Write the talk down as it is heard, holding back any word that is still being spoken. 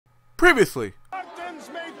Previously. Spartans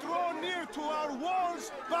may draw near to our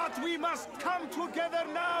walls, but we must come together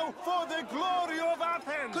now for the glory of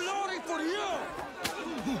Athens. Glory for you!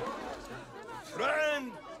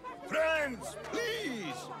 Friends,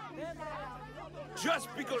 please! Just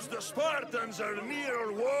because the Spartans are near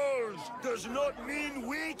our walls does not mean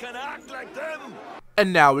we can act like them.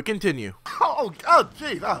 And now we continue. Oh,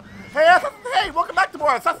 jeez. Hey, welcome back to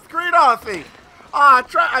more Assassin's Creed Odyssey. I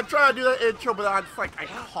tried to do that intro, but I just, I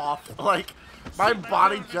coughed. Like, my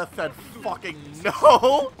body just said fucking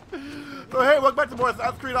no. So, hey, welcome back to more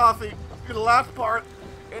Assassin's Creed Odyssey. In the last part,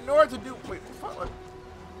 in order to do... Wait,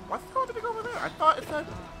 what's the to go over there? I thought it said...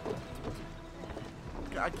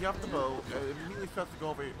 Okay, I get off the boat, and it immediately starts to go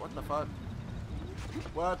over here. What the fuck?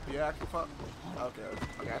 What the actual fuck?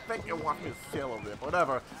 Okay, I think it wants me to sail over there, but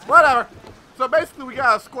whatever. So basically, we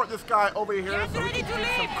gotta escort this guy over here so we can do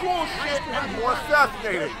some cool shit and more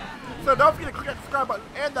assassinating. So don't forget to click that subscribe button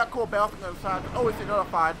and that cool bell thing on the side to always stay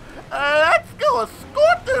notified. Let's go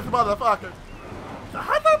escort this motherfucker. So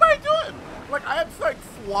how's everybody doing? Like, I am just like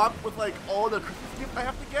swamped with like all the Christmas gifts I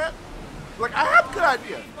have to get. Like, I have good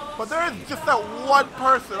ideas, but there is just that one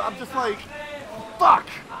person. I'm just like, fuck.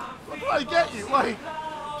 What do I get you? Like,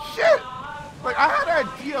 shit. Like, I had an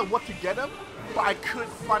idea of what to get him, but I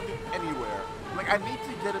couldn't find it anywhere. Like, I need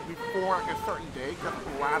to get it before like a certain day, because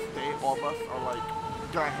the last day all of us are like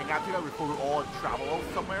gonna hang out together before we all travel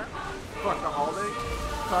somewhere for like the holiday.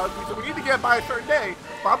 So we need to get it by a certain day,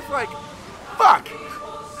 but I'm just like, fuck.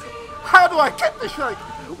 How do I get this shit? Like,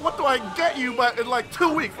 what do I get you but in like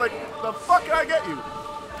 2 weeks? Like, the fuck can I get you?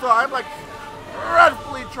 So I'm like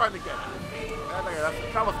dreadfully trying to get it. And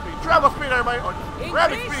that's travel speed. Travel speed, everybody! Or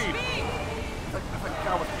rabbit speed! That's like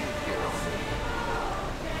travel speed.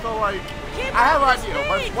 So like, I have an idea.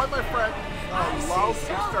 One of my friends loves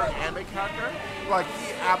a certain anime character. Like,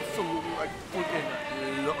 he absolutely like freaking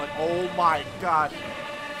like, oh my gosh.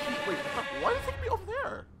 Wait, why did it take me over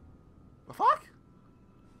there? The fuck?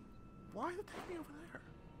 Why did it take me over there?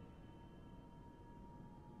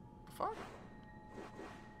 The fuck?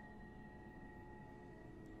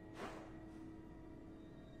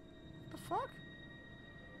 The fuck?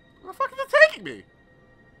 Where the fuck is it taking me?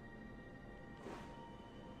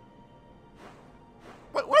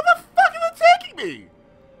 Where the fuck is it taking me?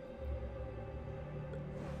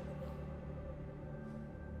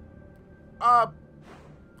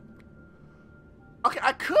 Okay,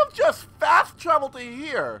 I could have just fast traveled to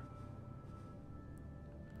here.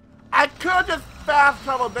 I could have just fast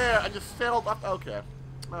traveled there and just sailed up. Okay.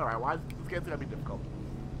 Alright, why is this game's gonna be difficult?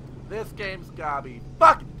 This game's gotta be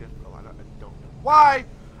fucking difficult. I don't know why.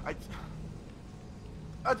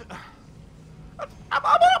 I'm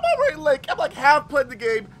already like, I'm like half playing the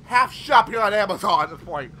game, half shopping on Amazon at this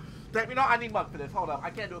point. Damn, you know, I need mug for this. Hold up. I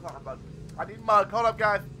can't do it without a mug. I need mug. Hold up,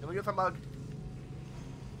 guys. Let me get some mug.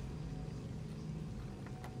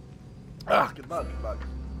 Ah, good mug, good mug.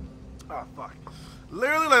 Oh, fuck.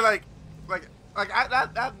 Literally,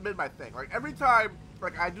 that's been my thing. Like, every time,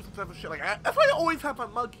 like, I do some type of shit, like, that's why I always have my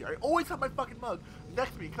mug here. I always have my fucking mug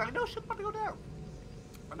next to me, because I know shit's about to go down.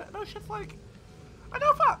 I know shit's like, I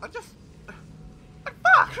know fuck, I just, like,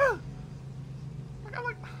 fuck. Like, I'm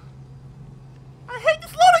like, I hate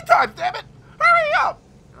this loading time, damn it. Hurry up.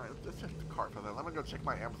 Alright, let's check the cart for that. I'm gonna go check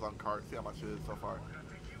my Amazon cart, see how much it is so far.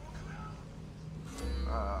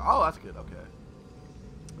 Oh, that's good, okay.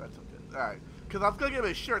 That's okay. Alright. Because I was going to give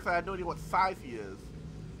him a shirt, so I had no idea what size he is.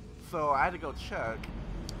 So I had to go check.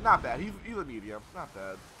 Not bad. He's a medium. Not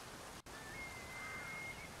bad.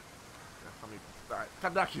 Alright,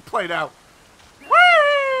 time to actually play now. Whee!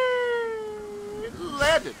 It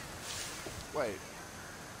landed. Wait.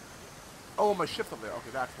 Oh, my ship's up there.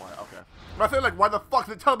 Okay, that's why. Okay. I was saying, like, why the fuck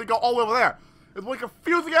did it tell me to go all the way over there? It's like a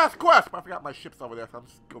confusing ass quest. But I forgot my ship's over there, so I'm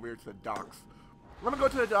just going over here to the docks. I'm gonna go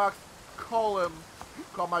to the docks, call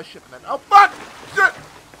my ship, and then, oh fuck! Shit!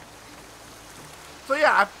 So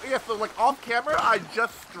yeah, so like off camera, I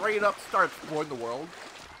just straight up start exploring the world.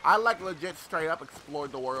 I like legit straight up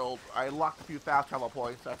exploring the world. I unlocked a few fast travel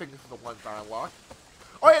points. I think this is the ones I unlocked.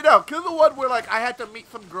 Oh yeah, no, cause the one where like I had to meet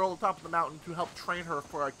some girl on top of the mountain to help train her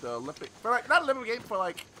for like the Olympic, for like not Olympic games, for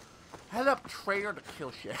like I had to train her to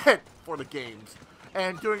kill shit for the games.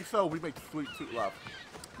 And doing so, we made sweet love.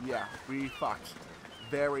 Yeah, we fucked.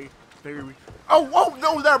 Very. Oh,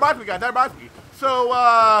 no, that reminds me, guys. That reminds me. So,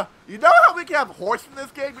 you know how we can have a horse in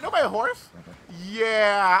this game? You know my horse?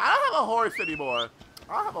 Yeah, I don't have a horse anymore.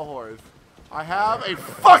 I don't have a horse. I have a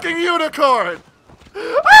fucking unicorn.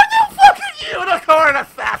 I'm a fucking unicorn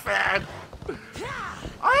assassin.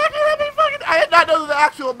 I did not know the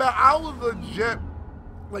actual amount. I was legit,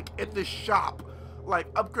 like, in the shop, like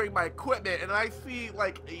upgrade my equipment, and I see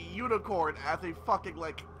like a unicorn as a fucking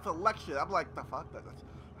like selection. I'm like, the fuck?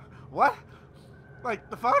 What? Like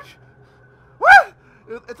the fuck? What?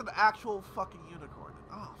 It's an actual fucking unicorn.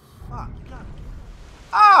 Oh fuck! You got it.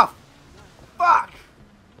 Oh fuck!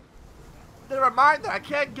 Never mind that. I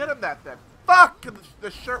can't get him that then. Fuck!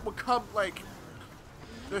 The shirt will come like.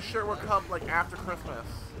 The shirt will come like after Christmas.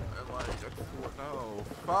 And like, no.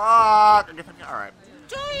 Fuck! I guess I'm alright.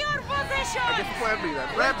 To your position! I guess Plan B then.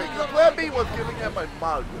 Plan B was giving him a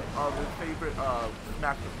mug of his favorite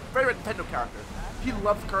favorite Nintendo character. He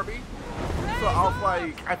loves Kirby. So I was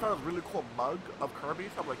like, I thought it was a really cool mug of Kirby.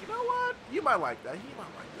 So I'm like, you know what? You might like that. He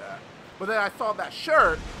might like that. But then I saw that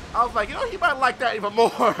shirt. I was like, you know, he might like that even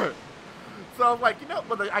more. So I was like, you know,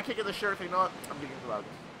 but I can't get the shirt. So you know what? I'm getting the mug.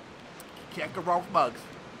 Can't go wrong with mugs.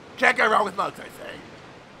 Can't go wrong with mugs, I say.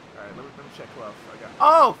 Alright, let me check who else I got.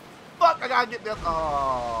 Oh! Fuck! I gotta get this.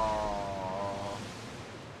 Oh.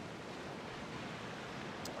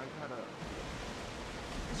 I gotta.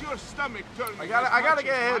 Is your stomach turning? I gotta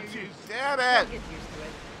get him too. Damn it! Get used to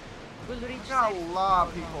it. We'll reach I got a safe. lot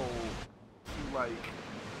of people to like.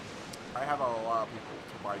 I have a lot of people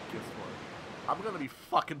to buy gifts for. I'm gonna be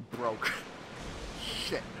fucking broke.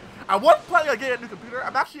 Shit. I was planning on getting a new computer.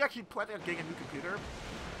 I'm actually planning on getting a new computer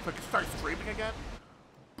so I can start streaming again.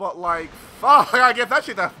 But like, fuck, I guess that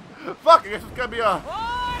shit. Fuck, I guess it's gonna be a.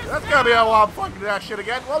 That's gonna be a while before I can do that shit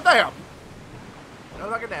again. Well, damn. No,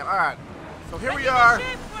 like a damn. All right. So here we are,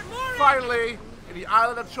 finally in the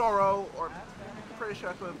island of Choro, or I'm pretty sure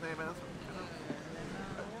that's what his name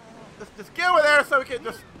is. Just get over there so we can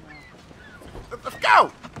just. Let's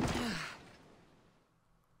go.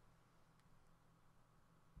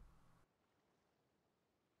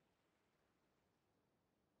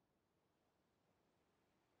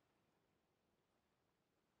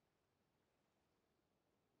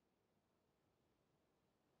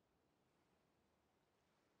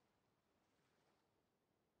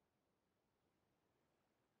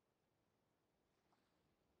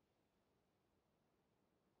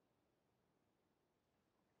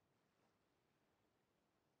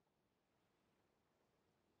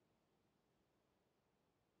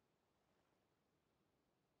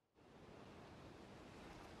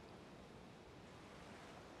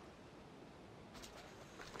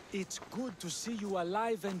 It's good to see you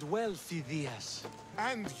alive and well, Phidias.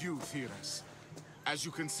 And you, Theras. As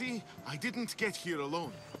you can see, I didn't get here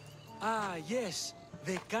alone. Ah, yes.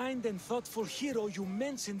 The kind and thoughtful hero you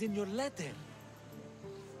mentioned in your letter.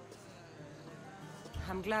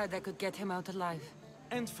 I'm glad I could get him out alive.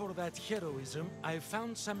 And for that heroism, I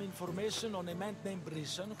found some information on a man named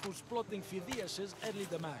Brisson who's plotting Phidias' early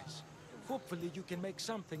demise. Hopefully you can make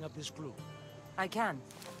something of this clue. I can.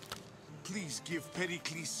 Please give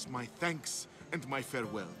Pericles my thanks and my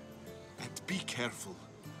farewell. And be careful.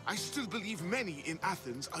 I still believe many in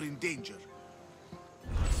Athens are in danger.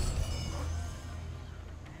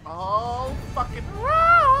 Oh, fucking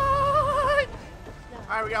right!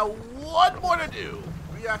 Alright, we got one more to do.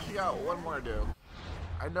 We actually got one more to do.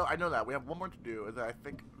 I know that. We have one more to do. Is that I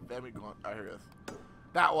think then we go on. Here it is.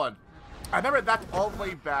 That one. I remember that's all the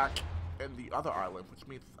way back in the other island, which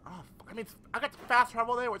means I mean I got fast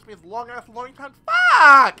travel there, which means long ass loading time.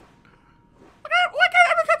 Fuck! Why can't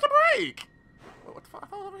I ever catch a break? What the fuck? I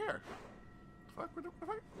thought it was over here. What the fuck?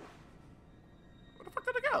 Where the fuck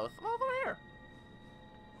did it go? It's all over here.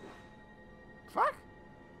 Fuck?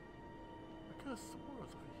 I could have sworn it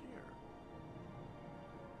was over here.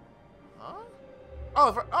 Huh?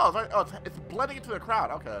 Oh, it's blending into the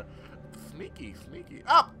crowd. Okay. Sneaky.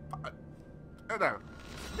 Oh! No.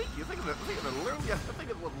 Sneaky. I think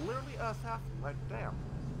it was literally assassin. Like, damn.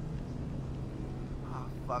 Oh,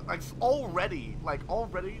 fuck. Like, it's already like,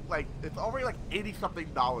 it's already like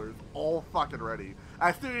 $80-something. All fucking ready.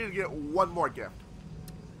 I still need to get one more gift.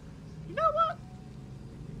 You know what?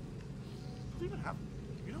 Does it even have?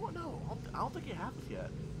 You know what? No. I don't think it has this yet.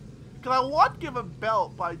 Because I want to give a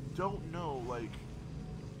belt, but I don't know, like...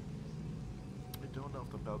 I don't know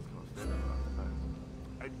if the belt's going to stay there or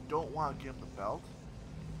not. I don't want to give him the belt,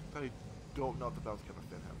 but I don't know if the belt's going to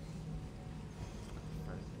fit him.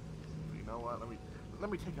 Okay. So you know what? Let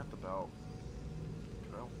me take out the belt.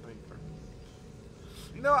 I don't think...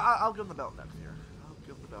 You know what? I'll give him the belt next year.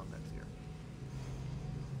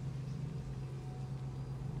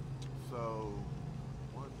 So...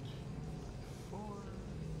 1, 2, 4...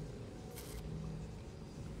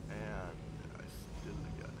 And I still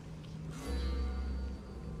got it.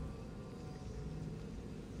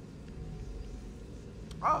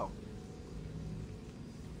 Oh.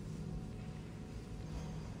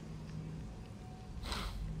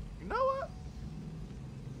 You know what?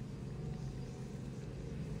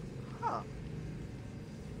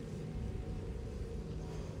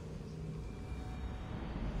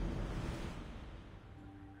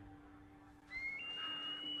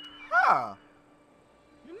 Huh.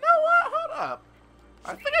 You know what? Hold up.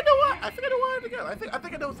 I think I know what. I think I know what to get. I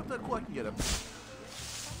think I know something cool I can get him. I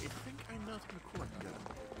think I know something cool I can get him.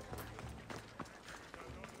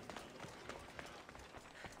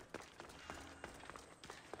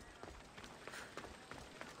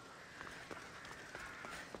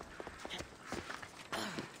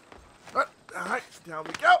 Alright, down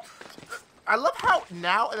we go. I love how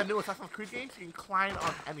now in the new Assassin's Creed games you can climb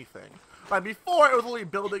on anything. Like before it was only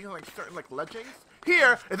buildings and like certain like legends.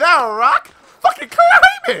 Here, is that a rock? Fucking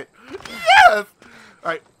climb it! Yes!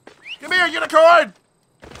 Alright. Give me your unicorn!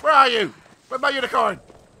 Where are you? Where's my unicorn?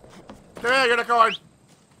 Come here, unicorn!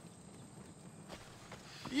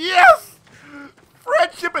 Yes!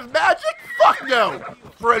 Friendship is magic? Fuck no!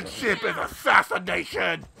 Friendship is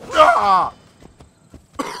assassination! Ah!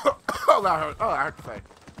 Oh, that hurt. Oh, that hurt to say.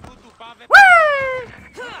 Whee!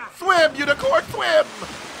 Swim, unicorn, swim!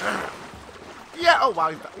 Yeah, oh wow,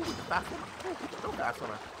 he's the fast one. Ooh, no fast one.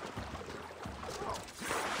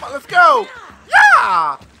 Come on, let's go!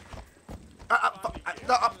 Yeah!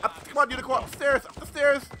 Come on, unicorn, upstairs, up the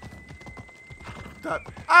stairs.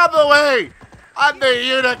 Out of the way! I'm the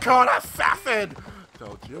unicorn assassin!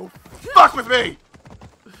 Don't you fuck with me!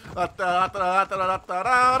 Look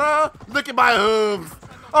at my hooves!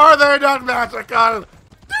 Are they not magical? Do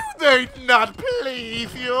they not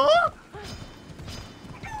please you?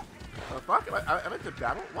 Fuck? I meant to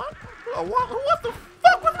battle? What? What the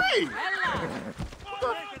fuck with me?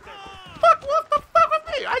 What the fuck with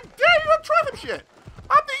me? I dare you to try some shit!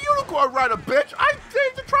 I'm the unicorn rider, bitch! I dare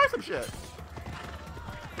you to try some shit!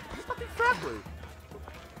 Fucking exactly.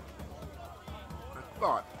 I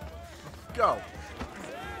thought. Let's go.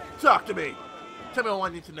 Talk to me! Tell me all I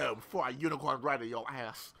need to know before I unicorn ride your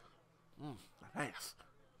ass. Ass.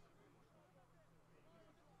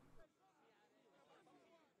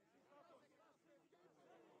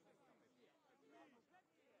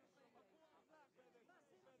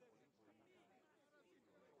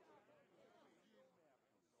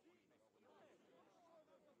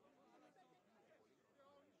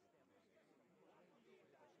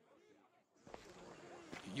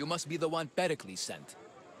 You must be the one Pericles sent.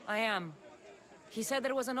 I am. He said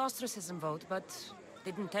there was an ostracism vote, but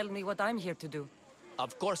didn't tell me what I'm here to do.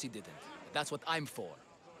 Of course he didn't. That's what I'm for.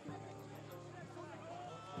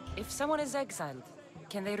 If someone is exiled,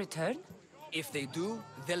 can they return? If they do,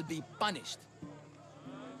 they'll be punished.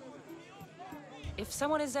 If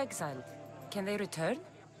someone is exiled, can they return?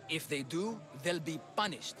 If they do, they'll be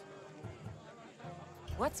punished.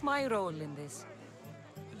 What's my role in this?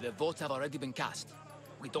 The votes have already been cast.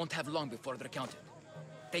 We don't have long before they're counted.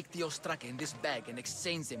 Take the Ostraka in this bag and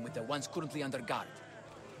exchange them with the ones currently under guard.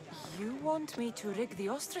 You want me to rig the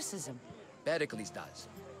ostracism? Pericles does.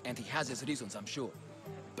 And he has his reasons, I'm sure.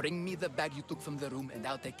 Bring me the bag you took from the room and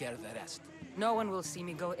I'll take care of the rest. No one will see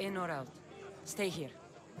me go in or out. Stay here.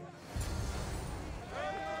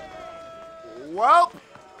 Well,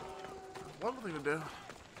 one thing to do.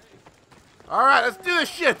 Alright, let's do this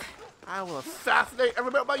shit! I will assassinate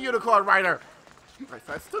every bit of my unicorn rider! Right,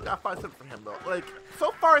 so I still gotta find something for him though. Like,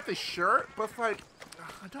 so far it's a shirt, but it's like,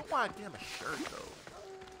 I don't want to get him a shirt though.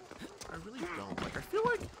 I really don't. Like, I feel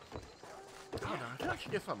like, I don't know, I feel like I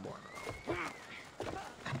should get something more though.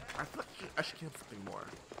 I feel like I should get him something more.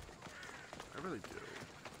 I really do.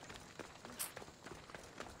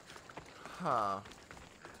 Huh.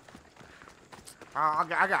 I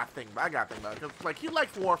got a thing about it, because, like, he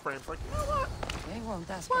likes Warframes. Like, you know what? They won't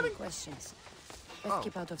ask any questions. Let's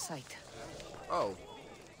keep out of sight. Oh.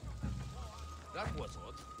 That was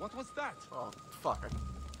odd. What was that? Oh, fuck. I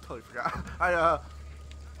totally forgot. I,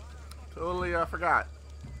 totally, forgot.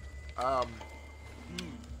 Oh,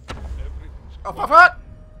 fuck!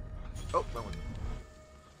 Oh, no one.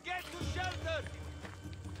 Get to shelter!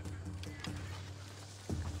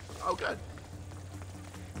 Oh, good.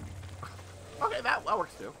 Okay, that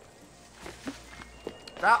works too.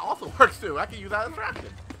 That also works too. I can use that as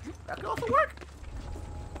distraction. That could also work.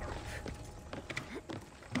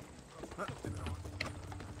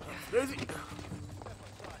 Daisy.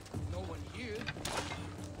 No one here.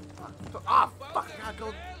 Ah, fuck! I gotta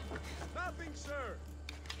go. Nothing, sir.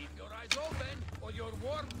 Keep your eyes open, or you're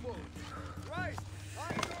warm food. Right.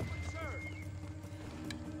 Eyes open, sir.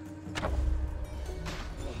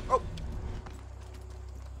 Oh.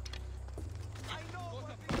 I know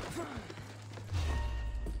what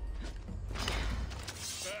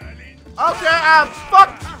Okay,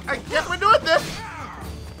 fuck! I guess we're doing this!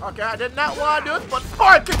 Okay, I did not want to do this, but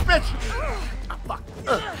Spartans, bitch! Ah, fuck.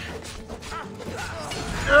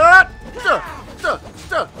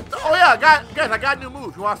 Oh yeah, guys, I got a new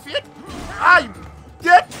move. You wanna see it? Ah, you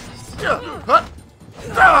dick!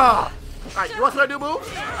 Alright, you want some new moves?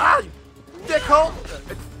 Ah, you dickhole!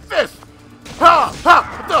 It's fist! Ha! Ha!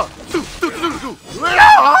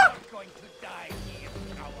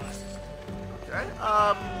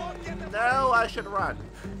 Okay, now I should run.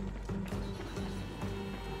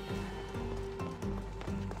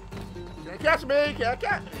 Can't catch me! Can't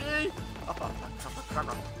catch me! Oh, fuck.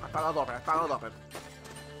 I found it open. I found it open.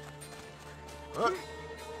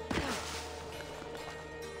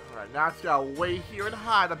 Alright, now I just gotta wait here and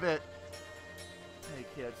hide a bit. They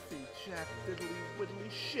can't see jack diddly widdly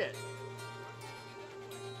shit.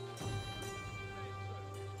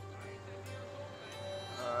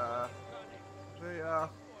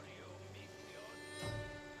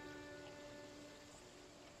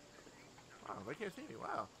 Wow, they can't see me.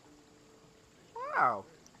 Wow. Wow.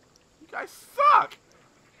 You guys suck!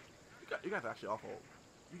 You guys are actually awful.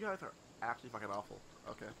 You guys are actually fucking awful.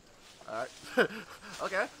 Okay. Alright.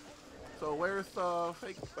 Okay. So where's the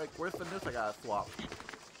fake, like, where's the noose I gotta swap?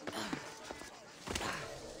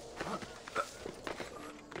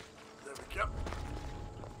 There we go.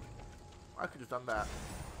 I could've just done that.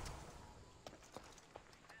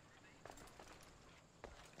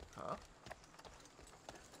 Huh?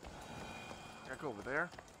 I gotta go over there.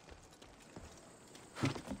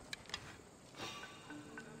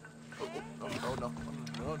 Oh no.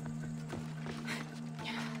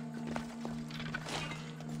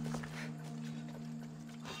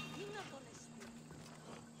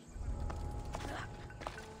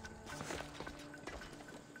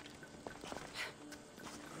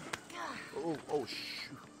 Oh, oh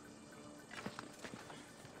shoot.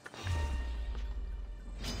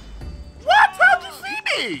 What? How'd you see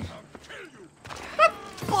me? That's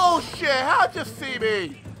bullshit. How'd you see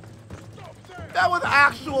me? That was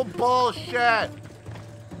actual bullshit.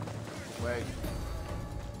 Wait.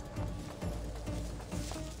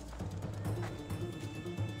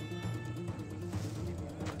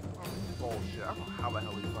 Bullshit. I don't know how the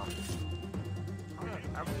hell he saw me.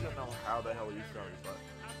 I really don't know how the hell he saw me, but...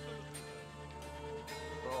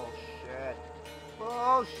 Bullshit.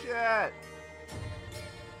 Bullshit!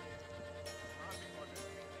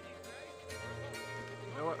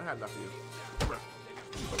 You know what? I had enough of you.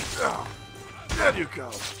 Oh, there you go.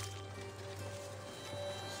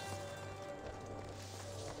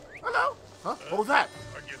 Hello? Huh? What was that?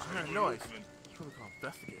 I heard a noise. It's really called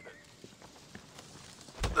investigate it.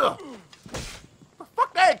 Ugh. The fuck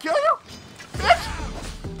did I kill you? Bitch!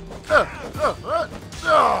 I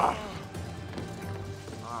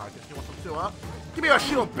guess you want some too, huh? Give me your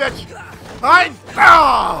shield, bitch! Fine!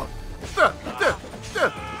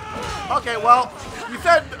 Okay, well, you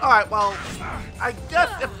said, alright, well, I guess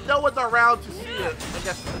if no one's around to see it, I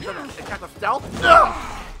guess it kind of stealth.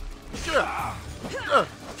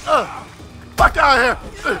 Fuck out of here!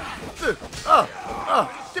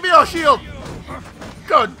 Give me your shield!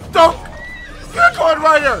 Good dunk! Unicorn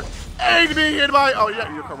Rider! Aid me in my... Oh, yeah,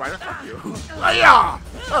 Unicorn Rider, fuck you. Yeah!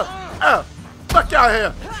 Fuck out of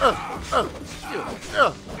here!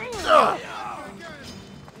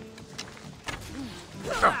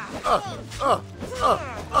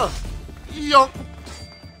 Yonk!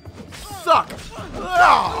 Suck!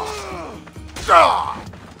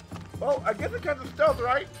 Well, I guess it counts as stealth,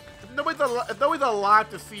 right? If nobody's alive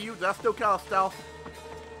to see you, that's still count as stealth.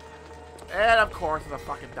 And of course, there's a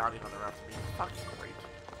fucking bounty hunter after me. Fucking great.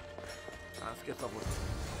 Let's get over with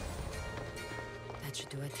it. That should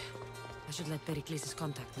do it. I should let Pericles'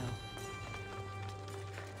 contact know.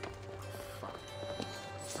 Fuck.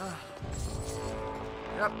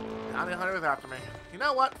 Yep, bounty hunter is after me. You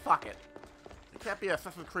know what? Fuck it. It can't be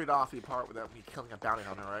Assassin's Creed Odyssey part without me killing a bounty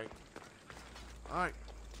hunter, right? Alright.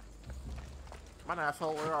 Come on,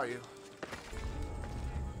 asshole, where are you?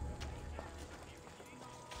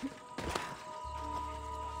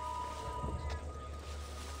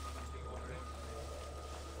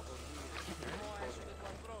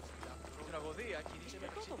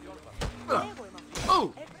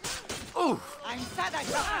 Ooh! Ooh!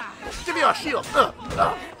 Give me your shield!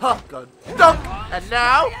 Good. Dunk! And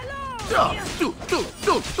now...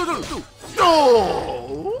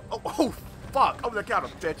 Oh, fuck! Over the counter,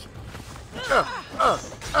 bitch!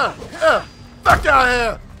 Fuck out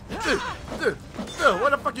of here! Where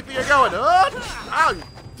the fuck you think you're going? Ow, you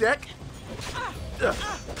dick!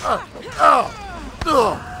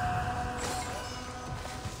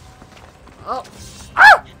 Oh.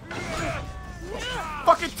 Ah!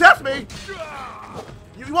 Fucking test me!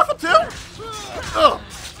 You want some too?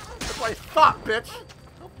 That's what I thought, bitch.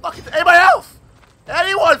 Don't fucking anybody else!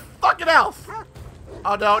 Anyone fucking else!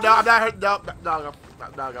 Oh no, no, I'm not hurt. No,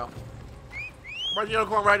 go. Where's the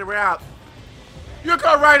Unicorn Rider? We're out.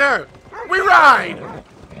 Unicorn Rider! We ride!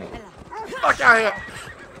 fuck out of here!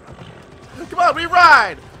 Come on, we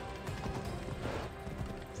ride!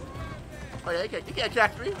 Oh yeah, you can't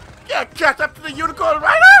catch me. You can't catch up to the unicorn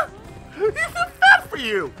rider! He's too fast for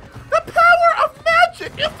you! The power of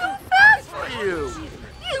magic is too fast for you!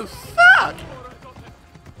 You suck!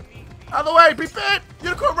 Out of the way, beep beep!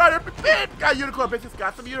 Unicorn rider, beep beep! Got unicorn business,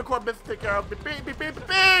 got some unicorn business to take care of. Beep beep, beep beep, beep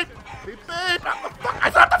beep! Beep beep! Out the fuck! I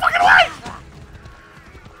said out the fucking way!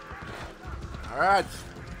 Alright.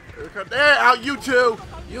 There, out you two!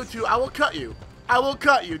 You two, I will cut you. I will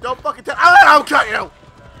cut you. Don't fucking tell. I will cut you!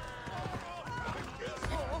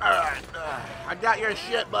 Alright. I got your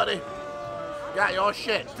shit, buddy. Got your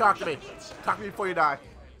shit. Talk to me. Talk to me before you die.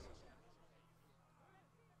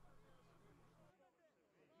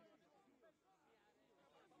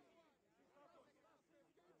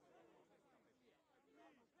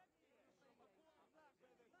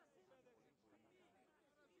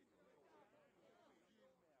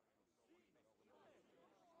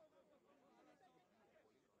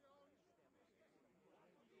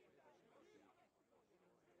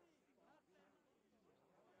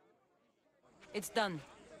 It's done.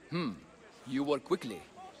 You work quickly.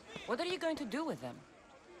 What are you going to do with them?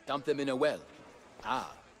 Dump them in a well. Ah,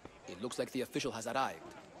 it looks like the official has arrived.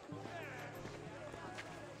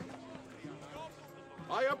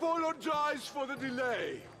 I apologize for the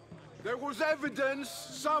delay. There was evidence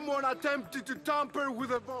someone attempted to tamper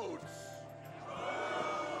with the votes.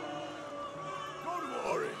 Don't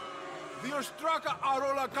worry. The Ostraka are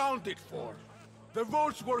all accounted for. The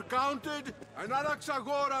votes were counted, and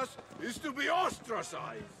Alexios is to be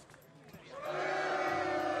ostracized.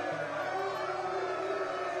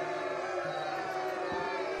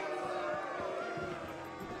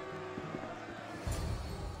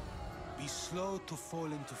 Be slow to fall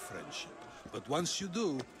into friendship, but once you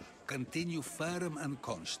do, continue firm and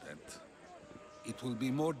constant. It will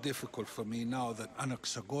be more difficult for me now that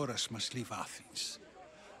Anaxagoras must leave Athens.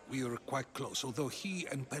 We were quite close, although he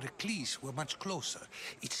and Pericles were much closer.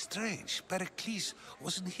 It's strange, Pericles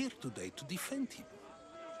wasn't here today to defend him.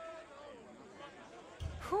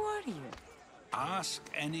 Who are you? Ask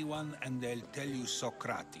anyone and they'll tell you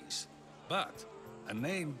Socrates. But a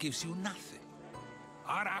name gives you nothing.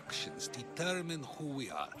 Our actions determine who we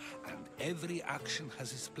are, and every action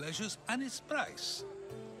has its pleasures and its price.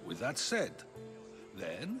 With that said,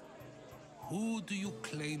 then, who do you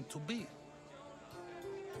claim to be?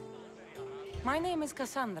 My name is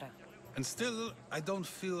Kassandra. And still, I don't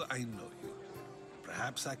feel I know you.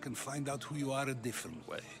 Perhaps I can find out who you are a different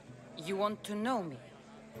way. You want to know me?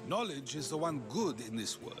 Knowledge is the one good in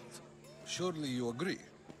this world. Surely you agree?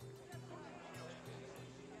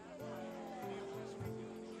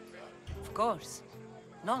 Of course.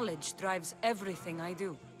 Knowledge drives everything I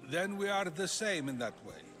do. Then we are the same in that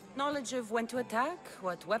way. Knowledge of when to attack,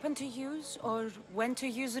 what weapon to use, or when to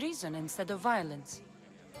use reason instead of violence.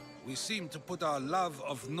 We seem to put our love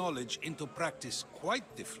of knowledge into practice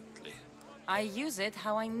quite differently. I use it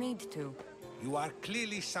how I need to. You are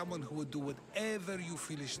clearly someone who would do whatever you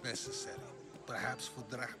feel is necessary. Perhaps for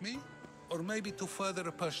drachmi, or maybe to further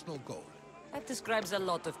a personal goal. That describes a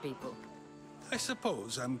lot of people. I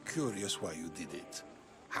suppose I'm curious why you did it.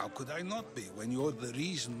 How could I not be when you're the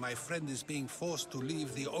reason my friend is being forced to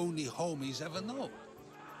leave the only home he's ever known?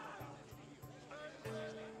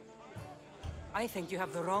 I think you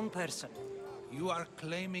have the wrong person. You are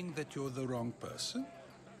claiming that you're the wrong person?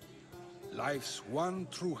 Life's one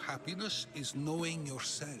true happiness is knowing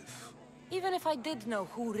yourself. Even if I did know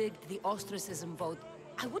who rigged the ostracism vote,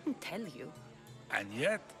 I wouldn't tell you. And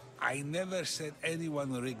yet, I never said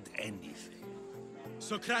anyone rigged anything.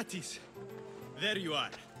 Socrates, there you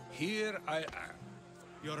are. Here I am.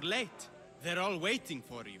 You're late. They're all waiting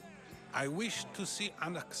for you. I wish to see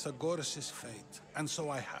Anaxagoras' fate, and so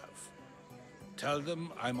I have. Tell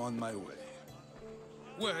them I'm on my way.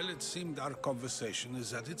 Well, it seemed our conversation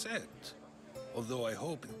is at its end. Although I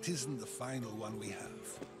hope it isn't the final one we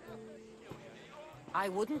have. I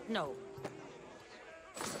wouldn't know.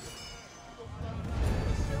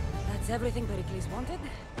 That's everything Pericles wanted.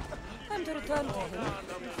 Time to return to him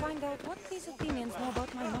and find out what these Athenians know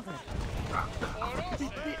about my mother.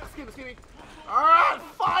 Excuse me. Alright,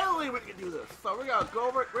 finally we can do this. So we're gonna go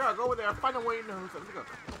over there, find a way to know who's gonna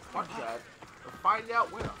fuck that. Find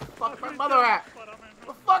out where the fuck my mother at.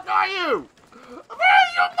 The fuck are you? Where are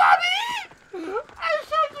you, mommy? I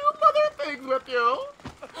should do mother things with you.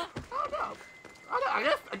 I don't know.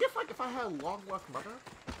 I guess like if I had a long lost mother,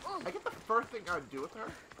 I guess the first thing I'd do with her,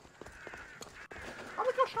 I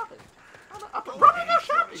would go shopping. I Probably go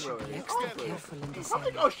shopping, really. Extra Honestly. careful in this Probably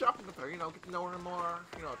area. go shopping with her, you know, get to know her more,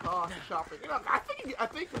 you know, talk, shopping. You know, I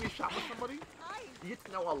think when you shop with somebody, you get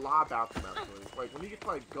to know a lot about them, actually. Like, when you get to,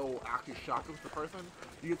 like, go actually shopping with the person,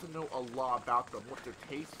 you get to know a lot about them, what their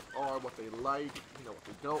tastes are, what they like, you know, what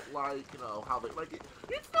they don't like, you know, how they like it.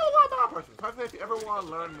 You get to know a lot about a person. So I say if you ever want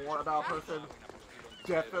to learn more about a person,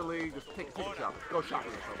 definitely just take a shopping. Go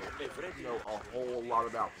shopping with someone. You know a whole lot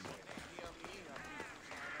about them.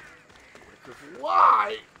 Which is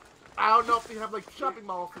why I don't know if they have like shopping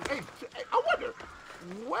malls. Hey, I wonder,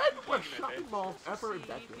 when was shopping malls ever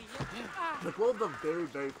invented? Like, what was the very,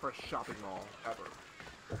 very first shopping mall ever?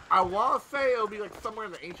 I want to say it'll be like somewhere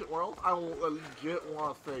in the ancient world. I legit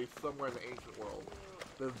want to say somewhere in the ancient world,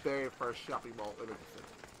 the very first shopping mall ever existed.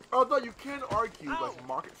 Although you can argue like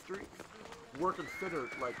market streets were considered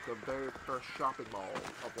like the very first shopping mall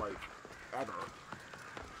of like ever.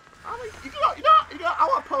 I mean, you know, I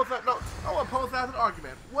want to pose that. No, I want to pose that as an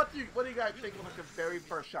argument. What do you guys think of like the very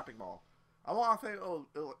first shopping mall? I want to say, oh,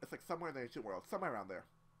 it's like somewhere in the ancient world, somewhere around there.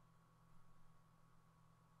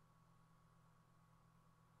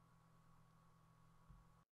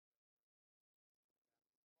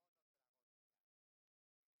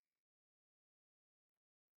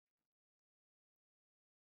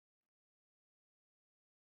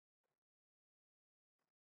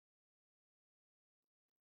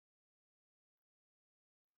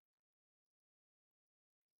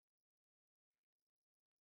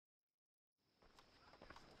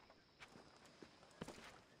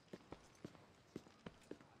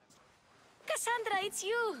 Kassandra, it's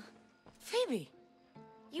you! Phoebe,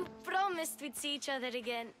 You promised we'd see each other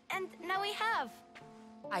again, and now we have.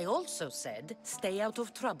 I also said stay out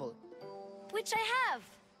of trouble. Which I have.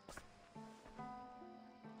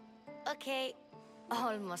 Okay,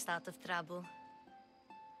 almost out of trouble.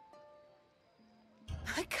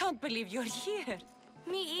 I can't believe you're here.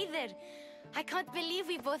 Me either. I can't believe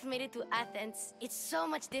we both made it to Athens. It's so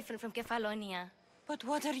much different from Kefalonia. But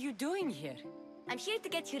what are you doing here? I'm here to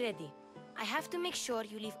get you ready. I have to make sure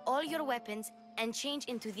you leave all your weapons and change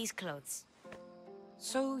into these clothes.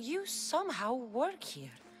 So you somehow work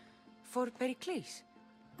here for Pericles?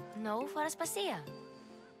 No, for Aspasia.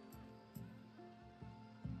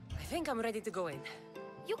 I think I'm ready to go in.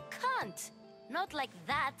 You can't. Not like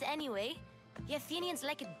that, anyway. The Athenians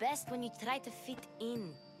like it best when you try to fit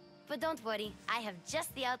in. But don't worry, I have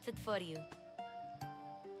just the outfit for you.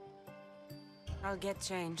 I'll get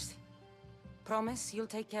changed. Promise you'll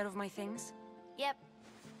take care of my things? Yep.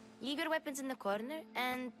 Leave your weapons in the corner,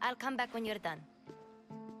 and I'll come back when you're done.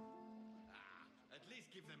 At least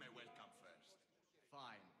give them a welcome first.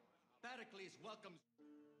 Fine. Pericles welcomes...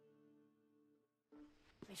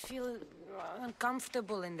 I feel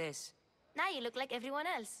uncomfortable in this. Now you look like everyone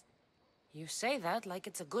else. You say that like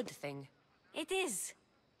it's a good thing. It is.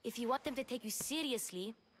 If you want them to take you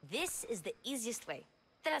seriously, this is the easiest way.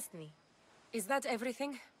 Trust me. Is that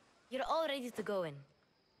everything? You're all ready to go in.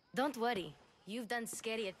 Don't worry. You've done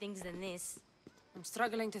scarier things than this. I'm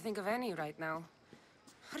struggling to think of any right now.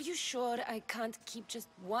 Are you sure I can't keep just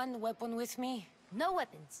one weapon with me? No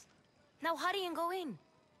weapons. Now hurry and go in.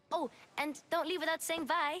 Oh, and don't leave without saying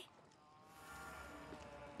bye.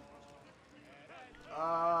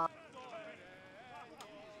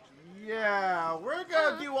 Yeah, we're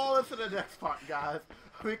gonna do all this in the next part, guys.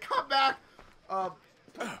 When we come back, can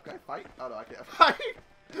I fight? Oh no, I can't fight.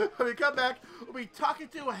 When we come back, we'll be talking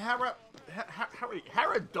to Herodotus?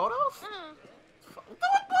 What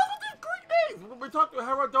these Greek names? We're talking to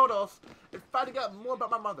Herodotus and finding out more about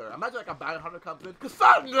my mother. Imagine like a bounty hunter comes in.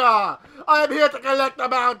 Kassandra! I am here to collect the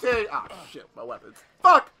bounty! Ah, shit, my weapons.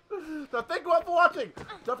 Fuck! So thank you all for watching.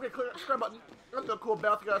 Don't forget to click the subscribe button. And the cool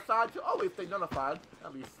bell to get aside to always stay notified.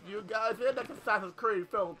 I'll be seeing you guys in the next Assassin's Creed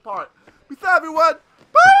film part. Peace out, everyone.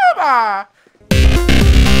 Bye-bye!